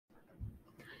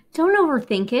Don't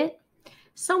overthink it.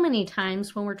 So many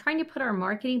times when we're trying to put our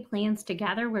marketing plans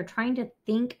together, we're trying to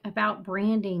think about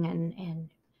branding and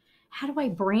how do I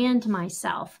brand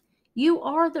myself? You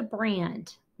are the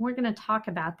brand. We're going to talk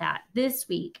about that this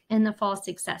week in the Fall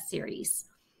Success Series.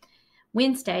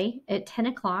 Wednesday at 10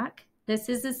 o'clock. This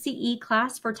is a CE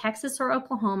class for Texas or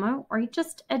Oklahoma, or you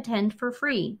just attend for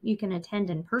free. You can attend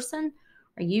in person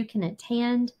or you can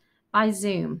attend by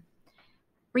Zoom.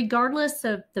 Regardless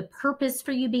of the purpose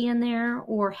for you being there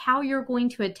or how you're going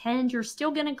to attend, you're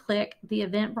still going to click the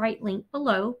EventBrite link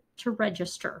below to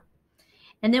register.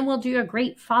 And then we'll do a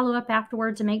great follow-up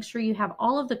afterwards to make sure you have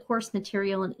all of the course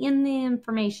material and in the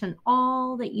information,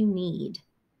 all that you need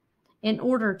in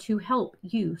order to help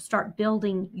you start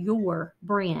building your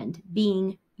brand,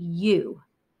 being you.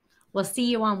 We'll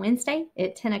see you on Wednesday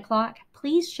at 10 o'clock.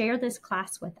 Please share this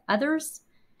class with others.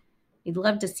 We'd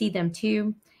love to see them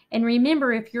too. And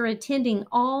remember, if you're attending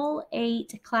all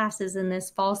 8 classes in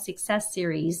this Fall Success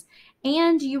Series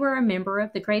and you are a member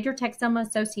of the Greater Texoma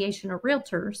Association of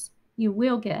Realtors, you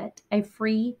will get a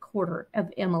free quarter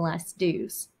of MLS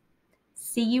dues.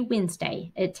 See you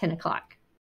Wednesday at 10 o'clock.